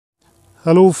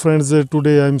Hello friends,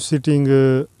 today I am sitting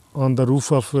on the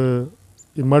roof of a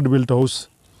mud built house.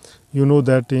 You know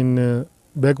that in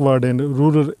backward and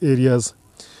rural areas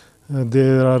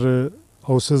there are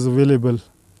houses available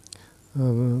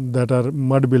that are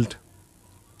mud built,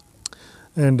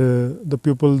 and the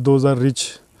people, those are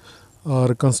rich,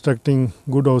 are constructing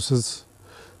good houses.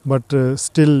 But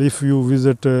still, if you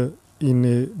visit in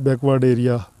a backward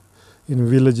area, in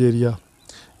village area,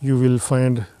 you will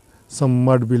find some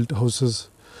mud built houses.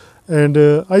 And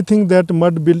I think that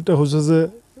mud built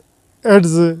houses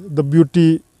adds the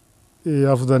beauty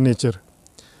of the nature.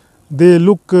 They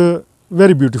look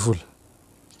very beautiful,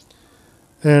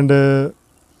 and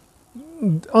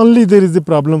only there is a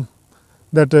problem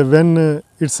that when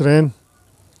it's rain,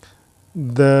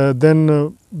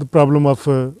 the problem of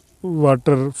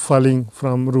water falling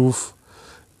from roof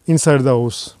inside the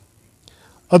house.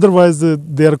 Otherwise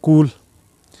they are cool,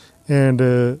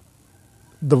 and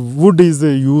the wood is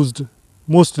used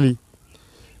mostly.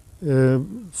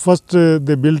 First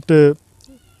they built the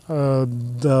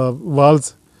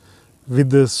walls with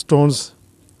the stones,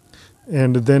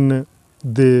 and then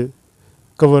they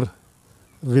cover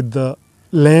with the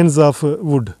lands of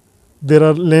wood. There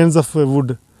are lands of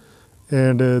wood,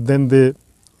 and then they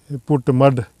put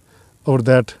mud over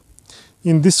that.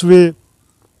 In this way,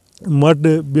 mud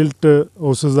built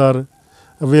houses are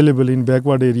available in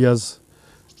backward areas,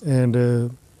 and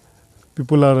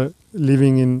people are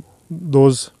living in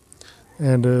those.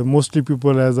 And mostly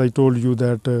people, as I told you,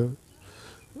 that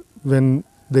when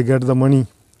they get the money,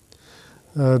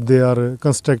 they are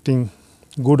constructing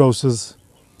good houses,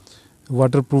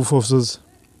 waterproof houses.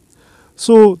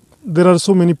 So there are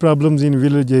so many problems in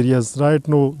village areas. Right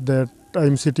now that I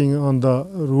am sitting on the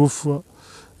roof,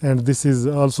 and this is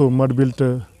also mud built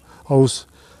house,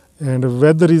 and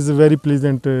weather is very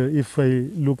pleasant. If I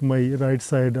look my right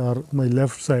side or my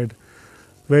left side,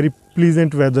 very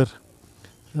pleasant weather,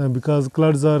 because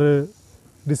clouds are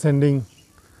descending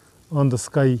on the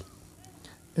sky.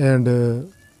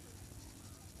 And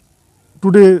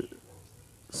today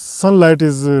sunlight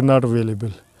is not available,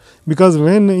 because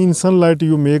when in sunlight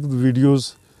you make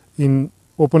videos in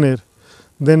open air,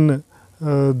 then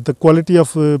the quality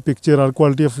of picture or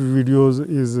quality of videos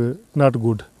is not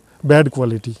good, bad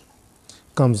quality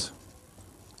comes.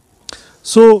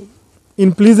 So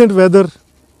in pleasant weather,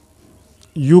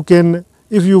 you can,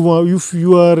 if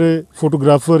you are a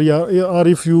photographer, or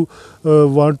if you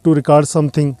want to record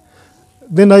something,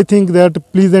 then I think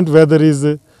that pleasant weather is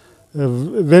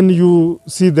when you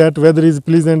see that weather is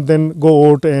pleasant, then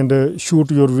go out and shoot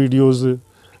your videos,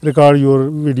 record your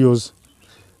videos.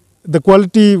 The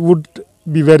quality would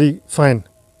be very fine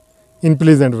in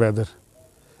pleasant weather.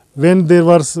 When there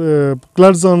was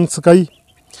clouds on sky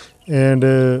and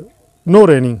no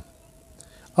raining,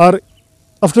 or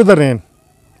after the rain,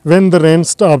 when the rain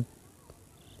stopped,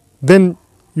 then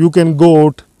you can go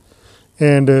out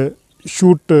and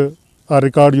shoot or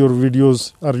record your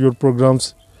videos or your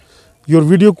programs. Your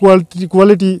video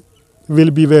quality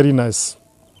will be very nice.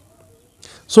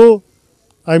 So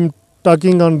I'm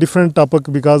talking on different topic,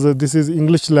 because this is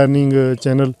English learning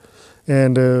channel,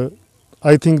 and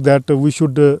I think that we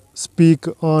should speak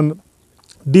on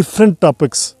different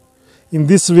topics. In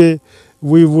this way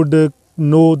we would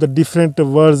know the different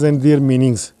words and their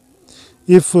meanings.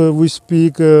 If we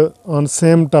speak on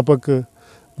same topic,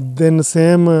 then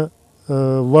same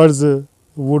words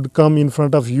would come in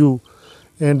front of you,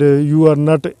 and you will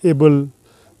not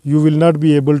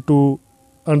be able to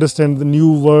understand the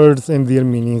new words and their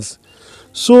meanings.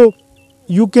 So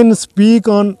you can speak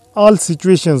on all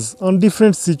situations, on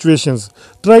different situations.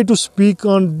 Try to speak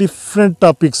on different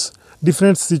topics,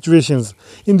 different situations.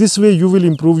 In this way you will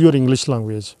improve your English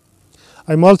language.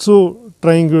 I'm also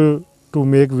trying to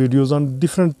make videos on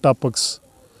different topics.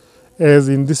 As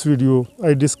in this video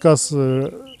I discussed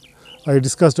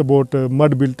about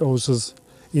mud built houses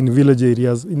in village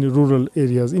areas, in rural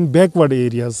areas, in backward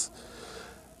areas,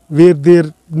 where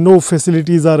there no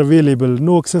facilities are available,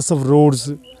 no access of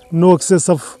roads, no access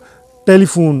of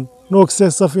telephone, no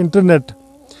access of internet,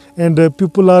 and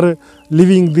people are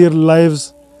living their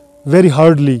lives very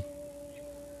hardly.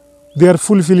 They are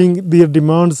fulfilling their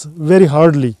demands very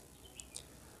hardly.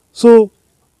 So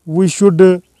we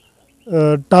should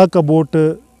talk about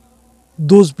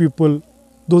those people.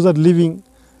 Those are living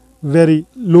very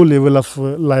low level of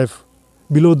life,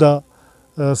 below the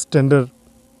standard.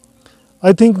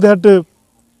 I think that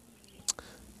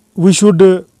we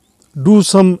should do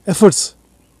some efforts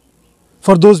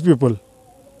for those people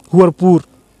who are poor,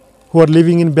 who are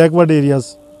living in backward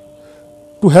areas,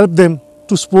 to help them,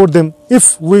 to support them.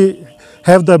 If we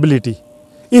have the ability,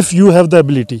 if you have the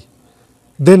ability,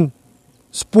 then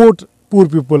support poor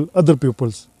people, other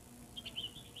peoples.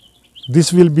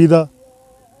 This will be the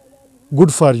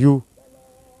good for you,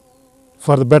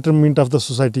 for the betterment of the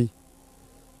society,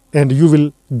 and you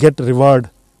will get reward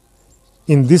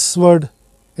in this world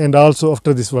and also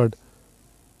after this world.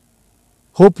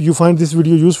 Hope you find this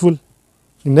video useful.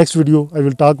 In next video, I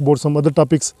will talk about some other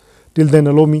topics. Till then,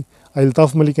 allow me. I am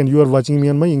Altaf Malik and you are watching me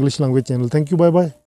on my English language channel. Thank you. Bye bye.